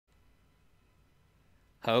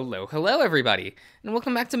Hello, hello everybody, and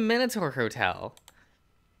welcome back to Minotaur Hotel.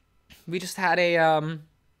 We just had a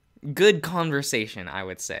good conversation, I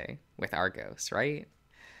would say, with Argos, right?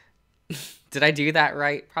 Did I do that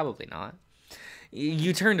right? Probably not.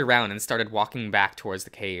 You turned around and started walking back towards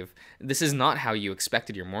the cave. This is not how you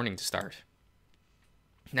expected your morning to start.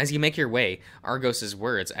 As you make your way, Argos's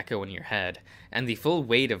words echo in your head, and the full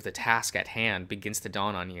weight of the task at hand begins to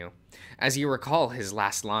dawn on you. As you recall his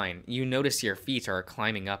last line, you notice your feet are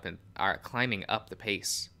climbing up the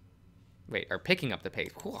pace. Are picking up the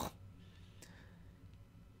pace. Whew.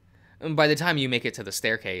 By the time you make it to the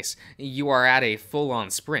staircase, you are at a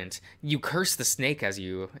full-on sprint. You curse the snake as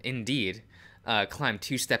you, indeed, climb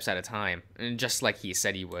 2 steps at a time, just like he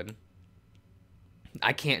said you would.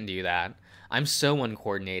 I can't do that. I'm so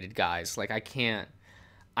uncoordinated, guys. Like,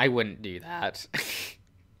 I wouldn't do that.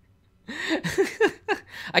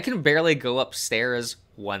 I can barely go upstairs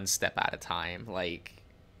 1 step at a time. Like,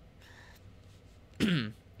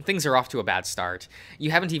 things are off to a bad start.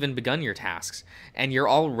 You haven't even begun your tasks, and you're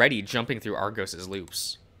already jumping through Argos's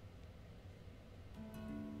loops.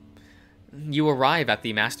 You arrive at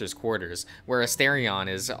the master's quarters, where Asterion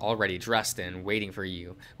is already dressed and waiting for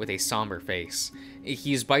you with a somber face.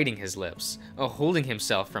 He's biting his lips, holding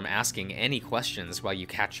himself from asking any questions while you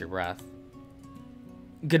catch your breath.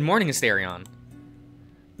 Good morning, Asterion.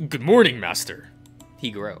 Good morning, Master. He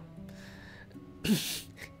grew.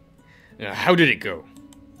 How did it go?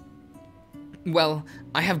 Well,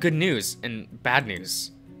 I have good news and bad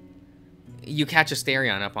news. You catch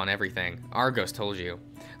Asterion up on everything. Argos told you.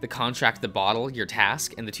 The contract, the bottle, your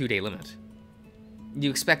task, and the 2-day limit. You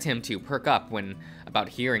expect him to perk up when about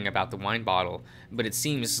hearing about the wine bottle, but it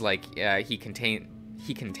seems like he contained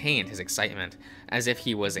his excitement, as if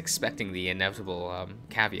he was expecting the inevitable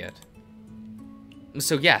caveat.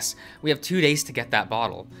 So yes, we have 2 days to get that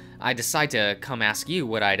bottle. I decide to come ask you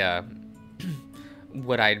what I'd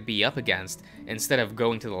be up against, instead of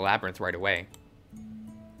going to the labyrinth right away.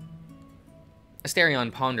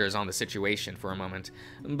 Asterion ponders on the situation for a moment,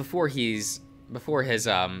 before his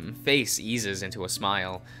face eases into a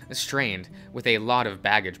smile, strained, with a lot of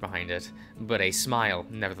baggage behind it, but a smile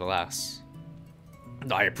nevertheless.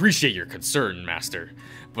 I appreciate your concern, Master,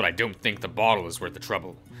 but I don't think the bottle is worth the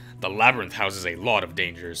trouble. The labyrinth houses a lot of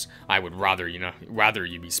dangers I would rather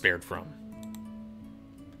you be spared from.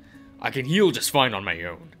 I can heal just fine on my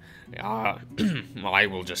own. I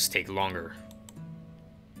will just take longer.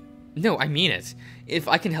 No, I mean it. If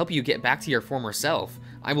I can help you get back to your former self,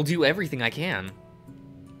 I will do everything I can.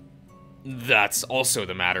 That's also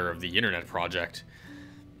the matter of the internet project.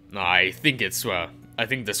 I think this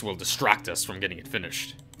will distract us from getting it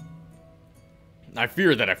finished. I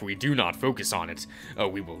fear that if we do not focus on it,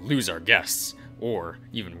 we will lose our guests, or,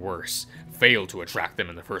 even worse, fail to attract them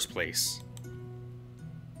in the first place.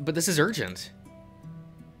 But this is urgent.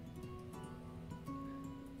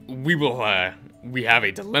 We have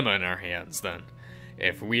a dilemma in our hands, then.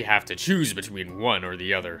 If we have to choose between one or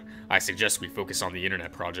the other, I suggest we focus on the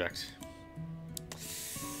internet project.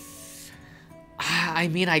 I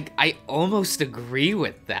mean, I almost agree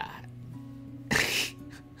with that.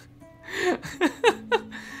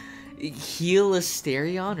 Heal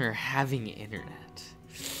Asterion or having internet?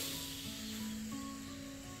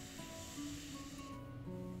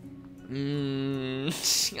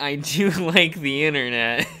 I do like the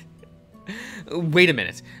internet. Wait a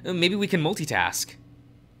minute. Maybe we can multitask.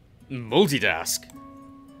 Multitask?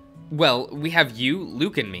 Well, we have you,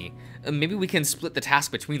 Luke, and me. Maybe we can split the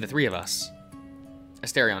task between the 3 of us.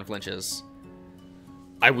 Asterion flinches.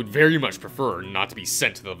 I would very much prefer not to be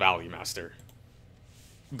sent to the Valley, Master.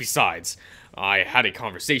 Besides, I had a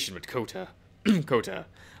conversation with Kota. Kota,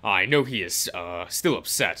 I know he is still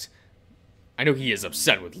upset. I know he is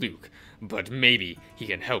upset with Luke, but maybe he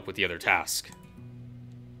can help with the other task.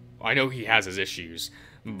 I know he has his issues,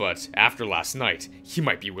 but after last night, he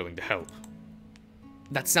might be willing to help.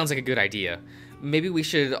 That sounds like a good idea. Maybe we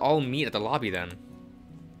should all meet at the lobby then.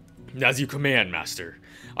 As you command, Master.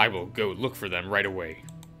 I will go look for them right away.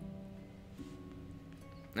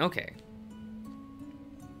 Okay.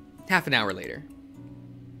 Half an hour later.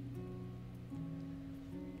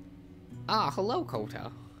 Ah, hello,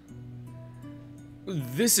 Kota.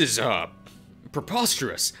 This is,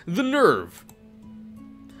 preposterous. The nerve!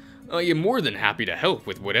 I am more than happy to help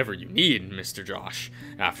with whatever you need, Mr. Josh.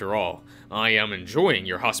 After all, I am enjoying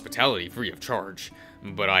your hospitality free of charge,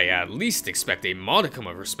 but I at least expect a modicum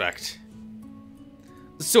of respect.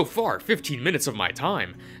 So far, 15 minutes of my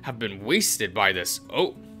time have been wasted by this.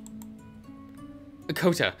 Oh.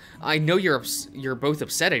 Kota, I know you're both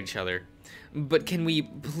upset at each other, but can we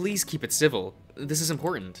please keep it civil? This is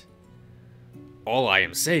important. All I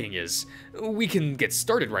am saying is, we can get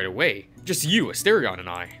started right away. Just you, Asterion, and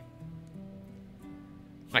I.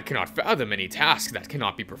 I cannot fathom any task that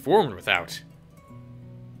cannot be performed without.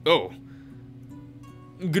 Oh.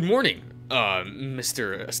 Good morning,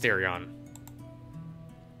 Mr. Asterion.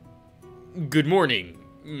 Good morning,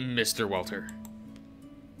 Mr. Welter.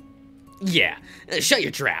 Yeah, shut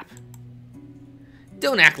your trap.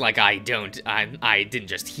 Don't act like I didn't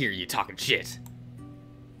just hear you talking shit.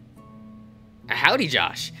 Howdy,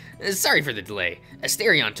 Josh. Sorry for the delay.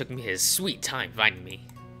 Asterion took me his sweet time finding me.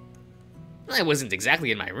 I wasn't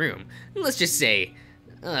exactly in my room. Let's just say...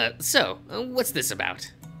 So, what's this about?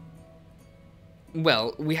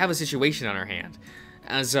 Well, we have a situation on our hand.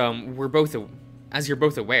 As you're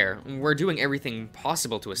both aware, we're doing everything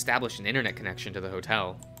possible to establish an internet connection to the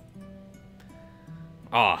hotel.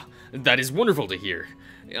 Ah, that is wonderful to hear.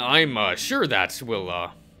 I'm sure that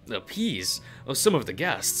will appease some of the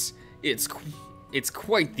guests. It's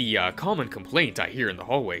quite the common complaint I hear in the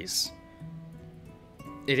hallways.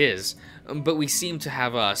 It is, but we seem to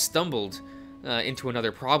have stumbled into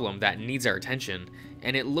another problem that needs our attention,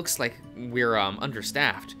 and it looks like we're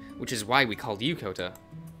understaffed, which is why we called you, Kota.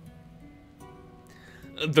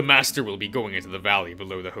 The master will be going into the valley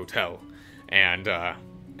below the hotel, and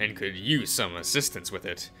could use some assistance with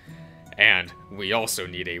it. And we also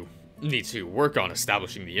need to work on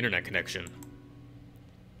establishing the internet connection.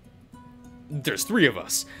 There's 3 of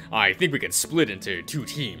us. I think we can split into 2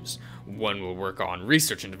 teams. One will work on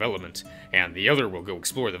research and development, and the other will go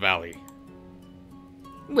explore the valley.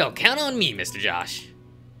 Well, count on me, Mr. Josh.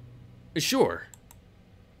 Sure.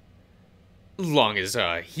 Long as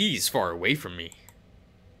he's far away from me.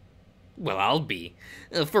 Well, I'll be.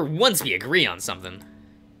 For once we agree on something.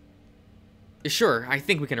 Sure, I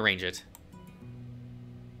think we can arrange it.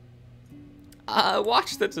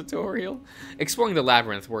 Watch the tutorial. Exploring the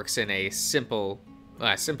labyrinth works in a simple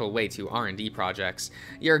way to R&D projects.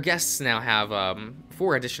 Your guests now have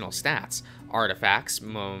 4 additional stats: artifacts,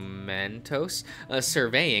 mementos,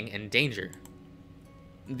 surveying, and danger.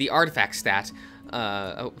 The artifact stat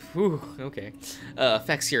affects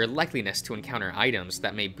your likeliness to encounter items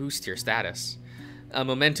that may boost your status.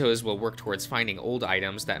 Mementos will work towards finding old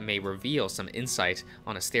items that may reveal some insight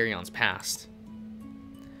on Asterion's past.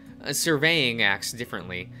 Surveying acts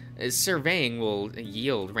differently. Surveying will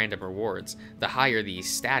yield random rewards. The higher the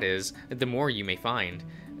stat is, the more you may find.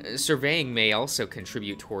 Surveying may also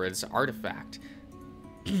contribute towards artifacts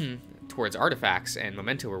and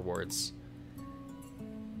memento rewards.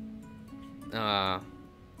 Are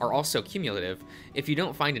also cumulative. If you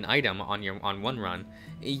don't find an item on one run,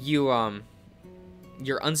 your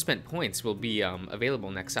unspent points will be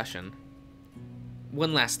available next session.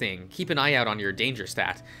 One last thing, keep an eye out on your danger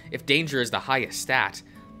stat. If danger is the highest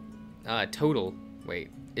total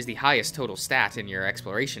stat in your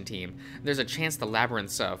exploration team, there's a chance the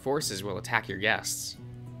labyrinth's forces will attack your guests.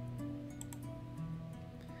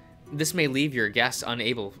 This may leave your guests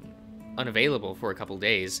unavailable for a couple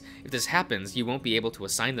days. If this happens, you won't be able to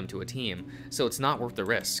assign them to a team, so it's not worth the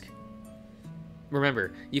risk.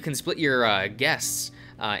 Remember, you can split your guests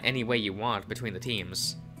any way you want between the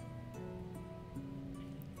teams.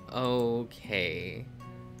 Okay.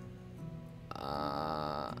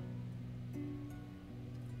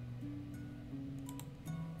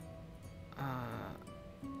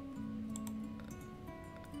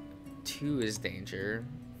 2 is danger.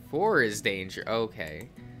 4 is danger. Okay.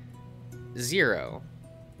 0.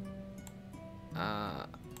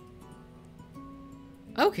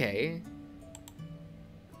 Okay.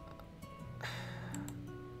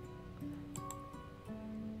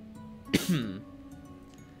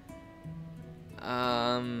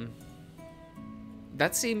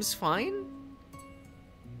 That seems fine.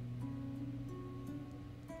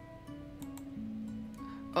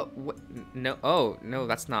 Oh, what? No. Oh, no,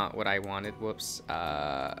 that's not what I wanted. Whoops.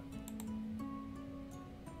 Oh,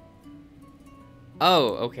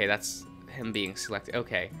 okay, that's him being selected.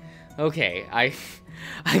 Okay. Okay, I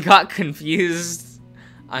got confused.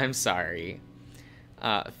 I'm sorry.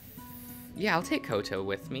 Yeah, I'll take Koto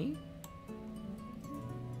with me.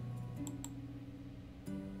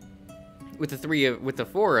 With the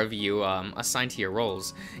 4 of you assigned to your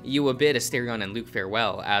roles, you will bid Asterion and Luke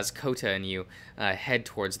farewell as Kota and you head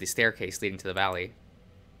towards the staircase leading to the valley.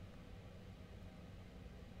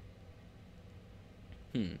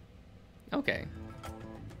 Okay.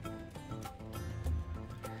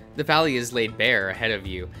 The valley is laid bare ahead of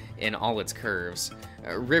you in all its curves.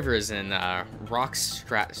 Rivers and rock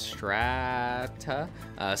strata,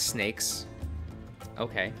 snakes.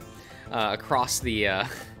 Okay. Across the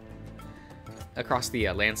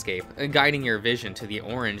landscape, guiding your vision to the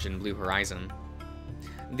orange and blue horizon.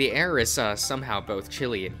 The air is somehow both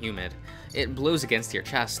chilly and humid. It blows against your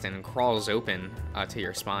chest and crawls open to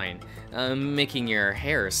your spine, making your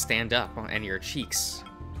hair stand up and your cheeks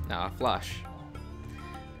flush.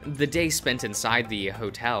 The day spent inside the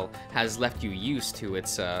hotel has left you used to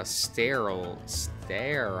its sterile,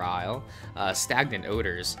 stagnant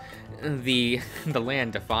odors. The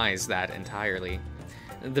land defies that entirely.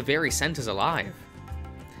 The very scent is alive.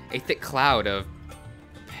 A thick cloud of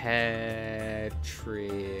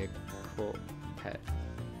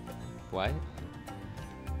what?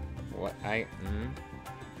 What?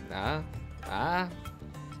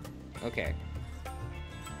 Okay.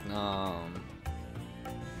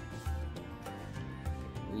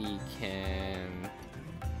 We can...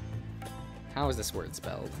 How is this word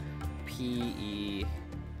spelled? Petrich.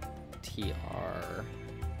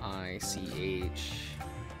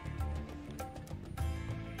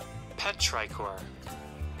 Petrichor.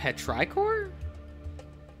 Petrichor?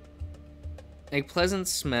 A pleasant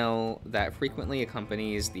smell that frequently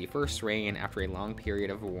accompanies the first rain after a long period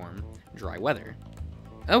of warm, dry weather.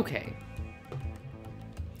 Okay.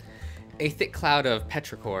 A thick cloud of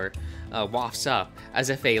petrichor wafts up, as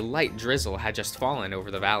if a light drizzle had just fallen over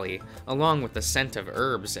the valley, along with the scent of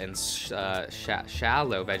herbs and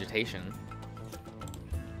shallow vegetation.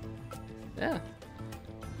 Yeah.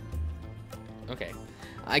 Okay.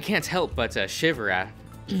 I can't help but shiver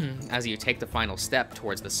as you take the final step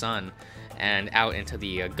towards the sun and out into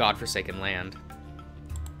the godforsaken land.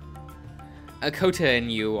 Kota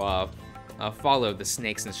and you follow the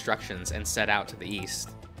snake's instructions and set out to the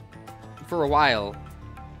east. For a while,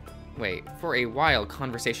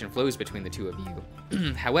 conversation flows between the two of you.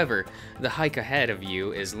 However, the hike ahead of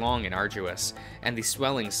you is long and arduous, and the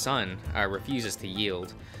swelling sun refuses to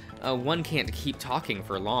yield. One can't keep talking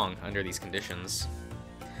for long under these conditions.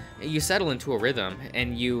 You settle into a rhythm,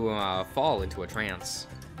 and you fall into a trance.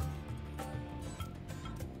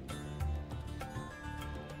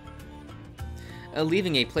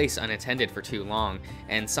 Leaving a place unattended for too long,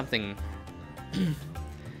 and something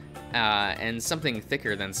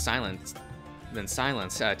thicker than silence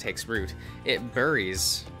takes root. It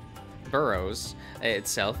burrows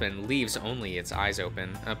itself and leaves only its eyes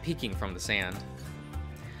open, peeking from the sand.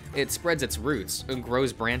 It spreads its roots,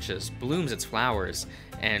 grows branches, blooms its flowers,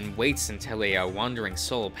 and waits until a wandering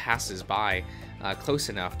soul passes by close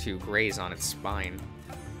enough to graze on its spine.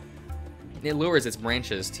 It lowers its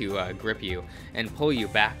branches to grip you and pull you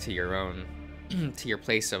back to your own, to your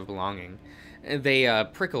place of belonging. They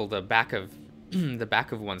prickle the back of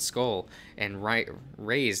one's skull and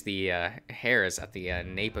raise the hairs at the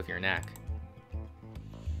nape of your neck.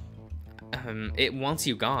 It wants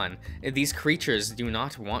you gone. These creatures do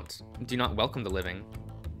not welcome the living.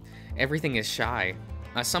 Everything is shy.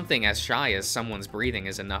 Something as shy as someone's breathing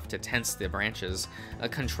is enough to tense the branches,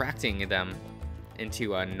 contracting them into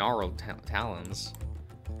gnarled talons.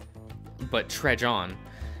 But trudge on.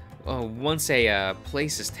 Once a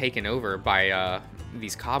place is taken over by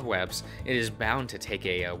these cobwebs, it is bound to take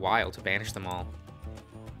a while to banish them all.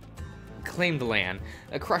 Claim the land,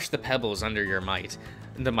 crush the pebbles under your might,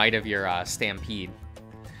 the might of your stampede.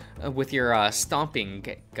 With your stomping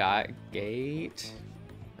gait,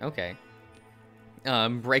 okay,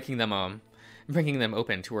 breaking them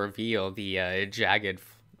open to reveal the jagged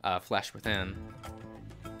flesh within.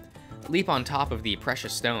 Leap on top of the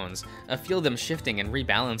precious stones, feel them shifting and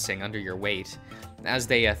rebalancing under your weight. As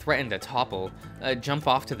they threaten to topple, jump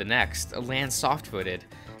off to the next, land soft-footed,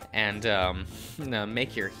 and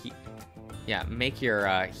make your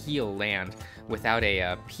heel land without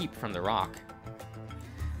a peep from the rock.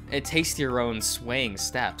 Taste your own swaying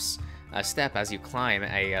step as you climb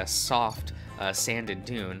a soft, sanded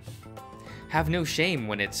dune. Have no shame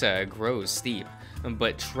when it grows steep,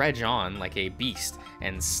 but trudge on like a beast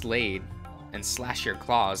and slash your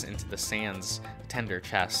claws into the sand's tender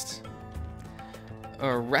chest.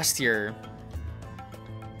 Rest your...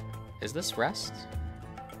 Is this rest?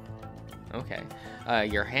 Okay.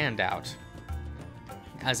 Your hand out,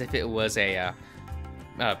 as if it was a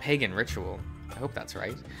pagan ritual. I hope that's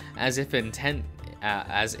right. As if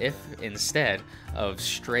instead of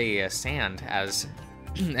stray sand as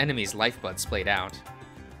enemies' lifeblood splayed out.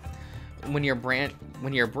 When your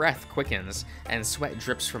breath quickens and sweat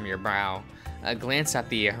drips from your brow, glance at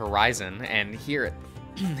the horizon and hear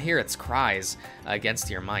its cries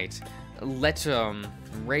against your might. Let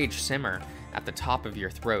rage simmer at the top of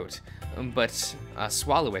your throat, but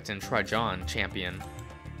swallow it and trudge on, champion.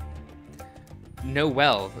 Know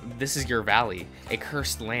well, this is your valley, a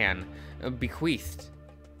cursed land, bequeathed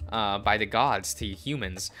by the gods to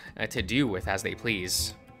humans to do with as they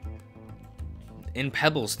please. In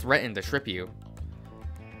pebbles threaten to trip you.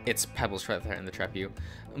 its pebbles threaten to trap you,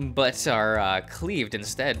 but are cleaved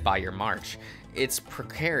instead by your march. Its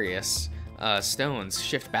precarious stones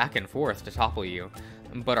shift back and forth to topple you,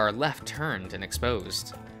 but are left turned and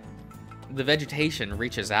exposed. The vegetation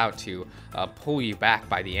reaches out to pull you back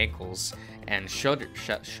by the ankles and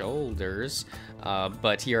shoulders,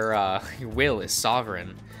 but your will is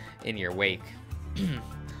sovereign in your wake.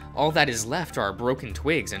 All that is left are broken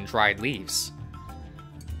twigs and dried leaves.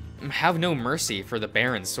 Have no mercy for the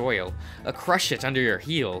barren soil. Crush it under your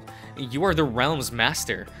heel. You are the realm's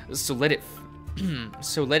master, so let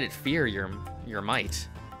it fear your might.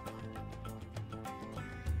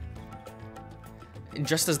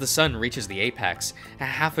 Just as the sun reaches the apex,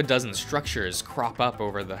 half a dozen structures crop up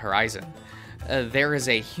over the horizon. There is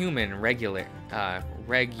a human regularity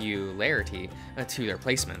to their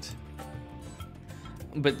placement.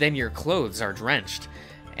 But then your clothes are drenched,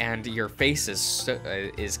 and your face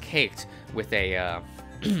is caked with a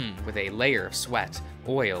with a layer of sweat,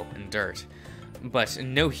 oil, and dirt. But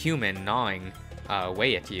no human gnawing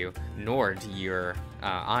away at you, nor do your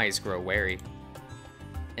eyes grow wary.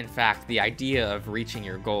 In fact, the idea of reaching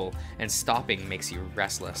your goal and stopping makes you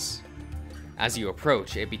restless. As you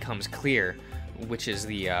approach, it becomes clear which is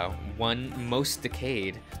the one most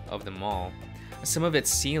decayed of them all. Some of its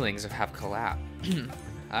ceilings have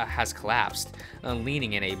collapsed,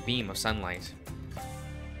 leaning in a beam of sunlight.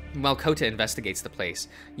 While Kota investigates the place,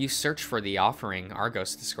 you search for the offering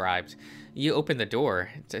Argos described. You open the door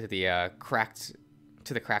to the cracked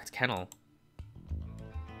kennel.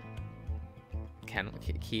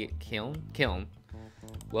 Kiln.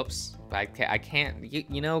 Whoops. I can't.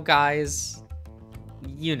 You know, guys.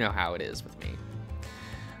 You know how it is with me.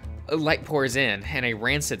 A light pours in, and a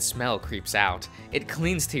rancid smell creeps out. It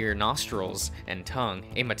clings to your nostrils and tongue,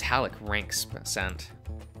 a metallic rank scent.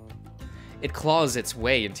 It claws its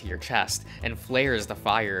way into your chest and flares the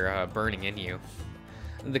fire burning in you.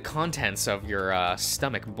 The contents of your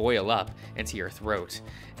stomach boil up into your throat,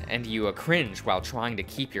 and you cringe while trying to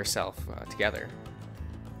keep yourself together.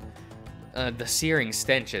 The searing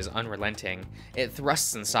stench is unrelenting. It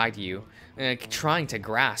thrusts inside you, trying to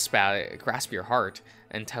grasp your heart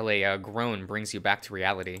until a groan brings you back to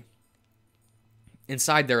reality.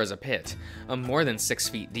 Inside there is a pit, more than 6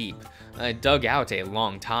 feet deep, dug out a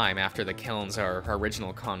long time after the kiln's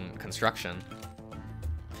original construction.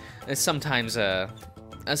 Sometimes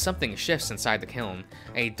something shifts inside the kiln,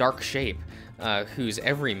 a dark shape whose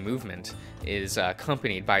every movement is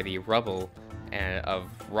accompanied by the rubble of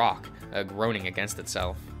rock groaning against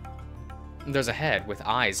itself. There's a head with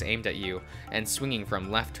eyes aimed at you and swinging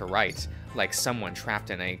from left to right like someone trapped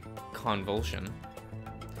in a convulsion.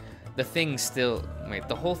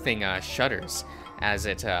 The whole thing shudders as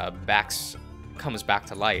it comes back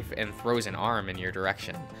to life and throws an arm in your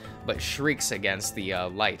direction, but shrieks against the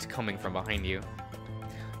light coming from behind you.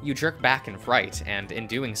 You jerk back in fright, and in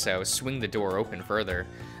doing so, swing the door open further.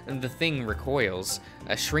 The thing recoils,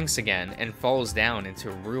 shrinks again, and falls down into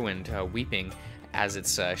ruined weeping as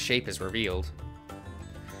its shape is revealed.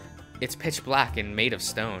 It's pitch black and made out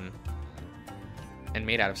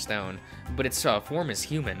of stone, but its form is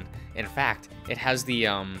human. In fact, it has the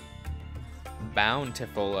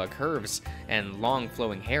bountiful curves and long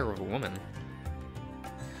flowing hair of a woman.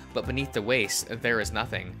 But beneath the waist, there is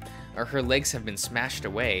nothing. Her legs have been smashed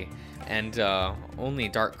away, and only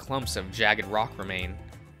dark clumps of jagged rock remain.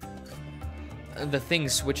 The thing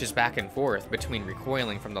switches back and forth between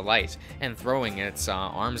recoiling from the light and throwing its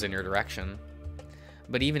arms in your direction.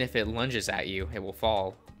 But even if it lunges at you, it will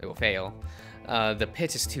fail. The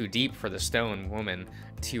pit is too deep for the stone woman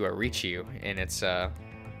to reach you in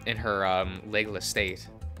her legless state.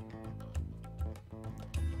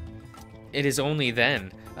 It is only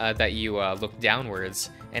then that you look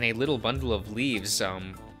downwards, and a little bundle of leaves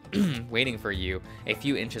waiting for you a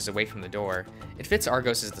few inches away from the door. It fits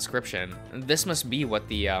Argos's description. This must be what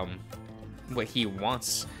he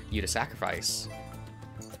wants you to sacrifice.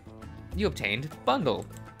 You obtained bundle.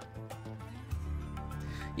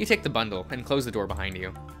 You take the bundle and close the door behind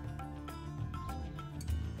you.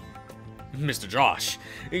 Mr. Josh,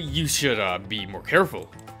 you should be more careful.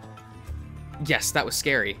 Yes, that was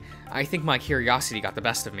scary. I think my curiosity got the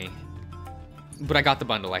best of me. But I got the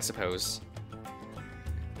bundle, I suppose.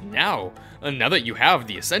 Now that you have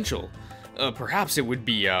the essential, perhaps it would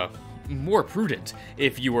be more prudent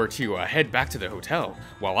if you were to head back to the hotel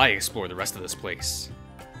while I explore the rest of this place.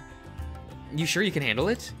 You sure you can handle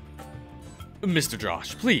it? Mr.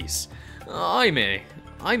 Josh, please. I'm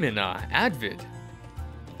an avid,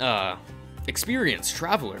 experienced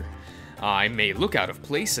traveler. I may look out of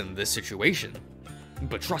place in this situation,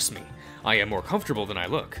 but trust me, I am more comfortable than I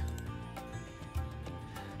look.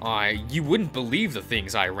 You wouldn't believe the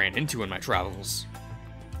things I ran into in my travels.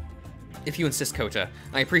 If you insist, Kota,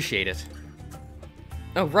 I appreciate it.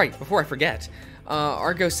 Oh, right, before I forget.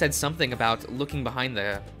 Argo said something about looking behind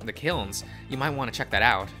the kilns. You might want to check that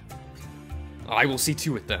out. I will see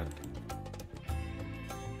to it then.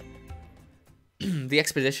 The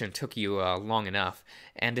expedition took you long enough,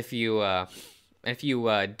 and if you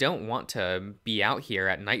don't want to be out here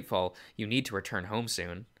at nightfall, you need to return home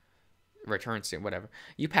soon. Return soon, whatever.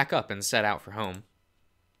 You pack up and set out for home.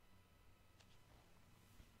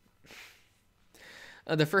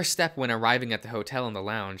 The first step when arriving at the hotel in the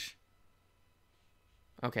lounge.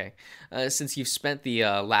 Okay, since you've spent the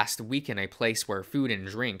last week in a place where food and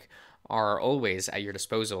drink are always at your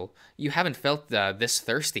disposal, you haven't felt this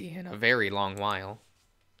thirsty in a very long while.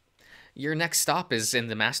 Your next stop is in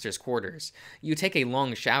the master's quarters. You take a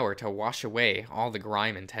long shower to wash away all the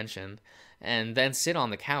grime and tension, and then sit on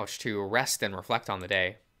the couch to rest and reflect on the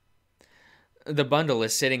day. The bundle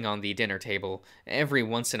is sitting on the dinner table. Every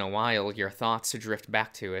once in a while, your thoughts drift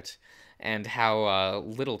back to it, and how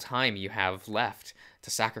little time you have left to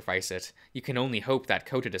sacrifice it. You can only hope that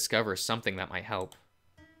Kota discovers something that might help.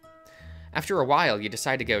 After a while, you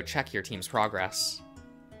decide to go check your team's progress.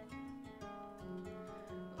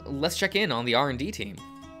 Let's check in on the R&D team.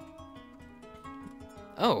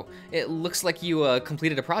 Oh, it looks like you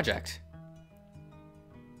completed a project.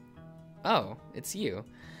 Oh, it's you.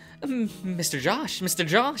 Mr.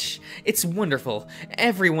 Josh, it's wonderful.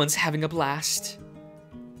 Everyone's having a blast.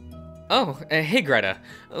 Oh, hey Greta,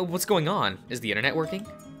 what's going on? Is the internet working?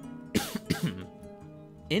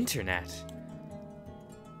 Internet?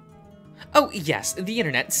 Oh, yes, the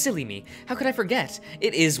internet, silly me. How could I forget?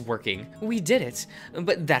 It is working. We did it.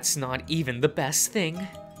 But that's not even the best thing.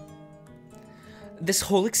 This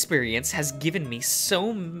whole experience has given me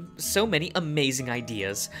so many amazing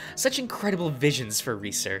ideas, such incredible visions for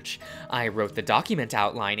research. I wrote the document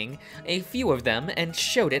outlining a few of them and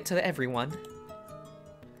showed it to everyone.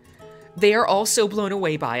 They are all so blown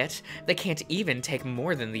away by it, they can't even take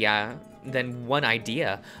more than one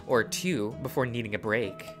idea or two before needing a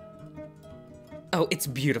break. Oh, it's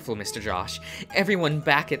beautiful, Mr. Josh. Everyone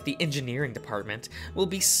back at the engineering department will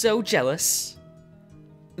be so jealous.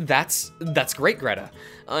 That's great, Greta.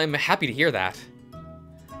 I'm happy to hear that.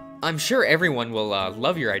 I'm sure everyone will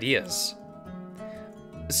love your ideas.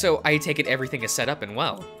 So I take it everything is set up and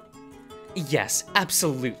well? Yes,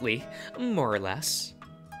 absolutely. More or less.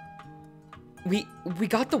 We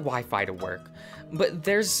got the Wi-Fi to work, but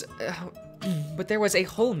there was a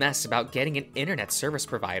whole mess about getting an internet service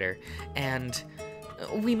provider, and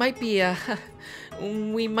we might be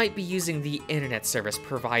using the internet service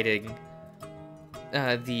providing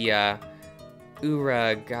the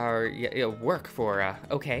work for,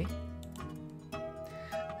 okay?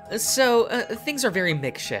 So, things are very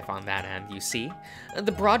makeshift on that end, you see.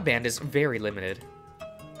 The broadband is very limited.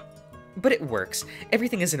 But it works.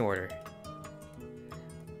 Everything is in order.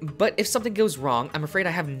 But if something goes wrong, I'm afraid I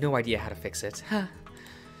have no idea how to fix it. Huh.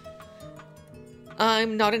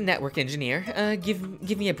 I'm not a network engineer.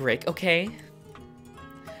 Give me a break, okay?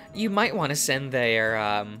 You might want to send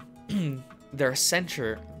their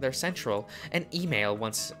central an email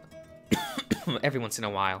once every once in a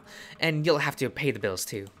while, and you'll have to pay the bills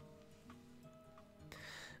too.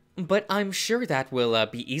 But I'm sure that will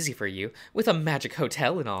be easy for you with a magic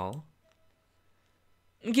hotel and all.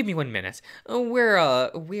 Give me 1 minute.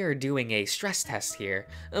 We're doing a stress test here.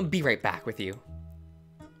 Be right back with you.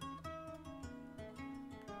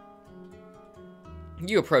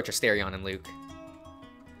 You approach Asterion and Luke.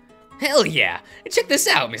 Hell yeah! Check this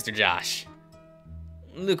out, Mr. Josh!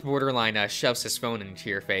 Luke borderline shoves his phone into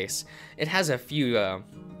your face. It has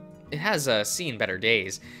seen better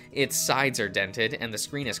days. Its sides are dented, and the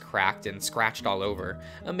screen is cracked and scratched all over,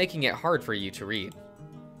 making it hard for you to read.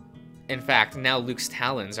 In fact, now Luke's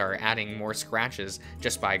talons are adding more scratches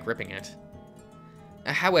just by gripping it.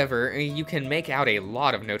 However, you can make out a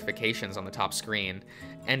lot of notifications on the top screen,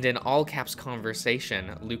 and an all-caps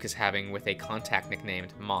conversation Luke is having with a contact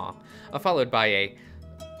nicknamed Ma, followed by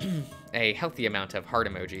a healthy amount of heart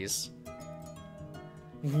emojis.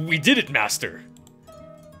 We did it, Master!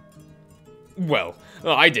 Well,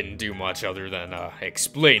 I didn't do much other than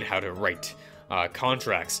explain how to write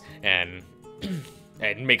contracts and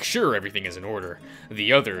and make sure everything is in order.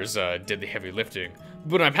 The others did the heavy lifting,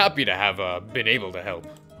 but I'm happy to have been able to help.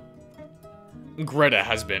 Greta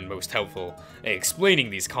has been most helpful, explaining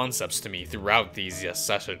these concepts to me throughout these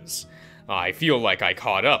sessions. I feel like I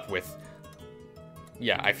caught up with...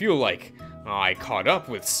 I feel like I caught up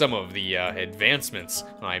with some of the advancements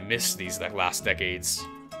I missed these last decades.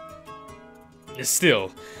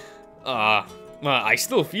 Still, I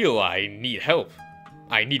still feel I need help.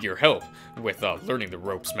 I need your help with learning the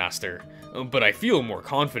ropes, Master. But I feel more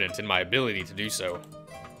confident in my ability to do so.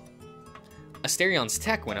 Asterion's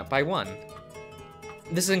tech went up by 1.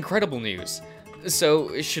 This is incredible news.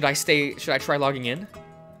 So, should I try logging in?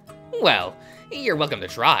 Well, you're welcome to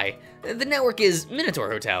try. The network is Minotaur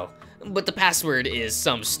Hotel, but the password is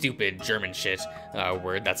some stupid German shit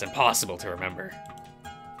word that's impossible to remember.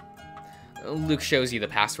 Luke shows you the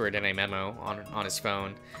password in a memo on his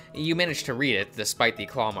phone. You manage to read it despite the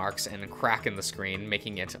claw marks and crack in the screen,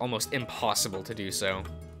 making it almost impossible to do so.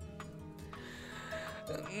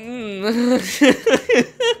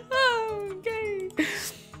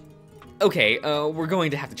 Okay, we're going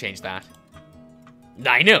to have to change that.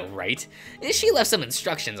 I know, right? She left some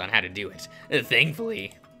instructions on how to do it,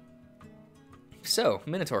 thankfully. So,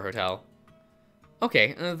 Minotaur Hotel.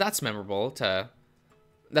 Okay, that's memorable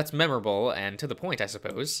and to the point, I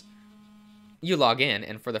suppose. You log in,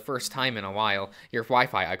 and for the first time in a while, your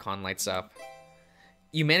Wi-Fi icon lights up.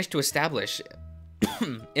 You manage to establish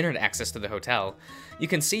internet access to the hotel. You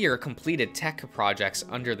can see your completed tech projects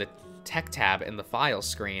under the Tech tab in the Files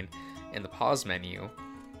screen in the Pause menu.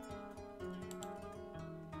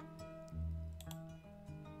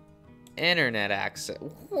 Internet access.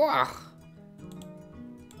 Wow.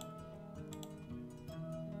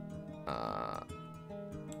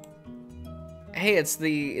 Hey, it's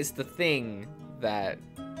the thing that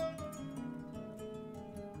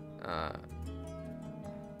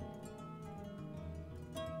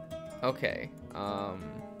okay.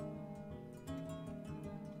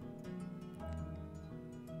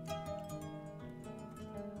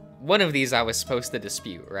 One of these I was supposed to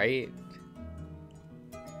dispute, right?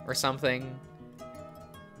 Or something.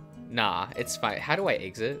 Nah, it's fine. How do I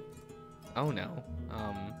exit? Oh no.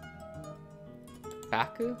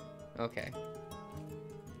 Baku? Okay.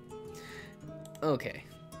 Okay.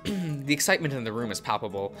 The excitement in the room is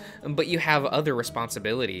palpable, but you have other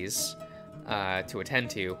responsibilities to attend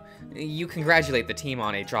to. You congratulate the team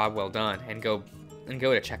on a job well done and go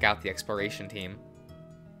to check out the exploration team.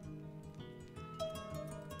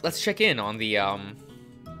 Let's check in on the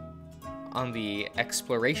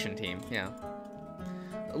exploration team. Yeah.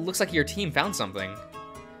 Looks like your team found something.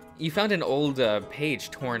 You found an old page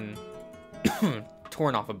torn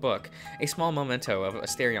off a book, a small memento of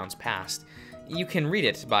Asterion's past. You can read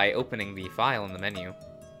it by opening the file in the menu.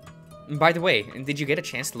 By the way, did you get a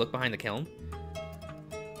chance to look behind the kiln?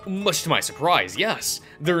 Much to my surprise, yes.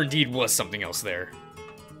 There indeed was something else there.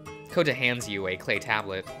 Kota hands you a clay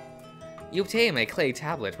tablet. You obtain a clay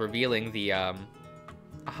tablet revealing the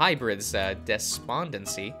hybrid's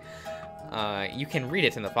despondency. You can read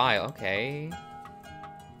it in the file. Okay.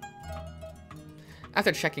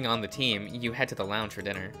 After checking on the team, you head to the lounge for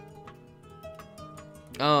dinner.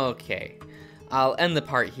 Okay. I'll end the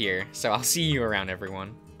part here, so I'll see you around,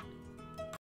 everyone.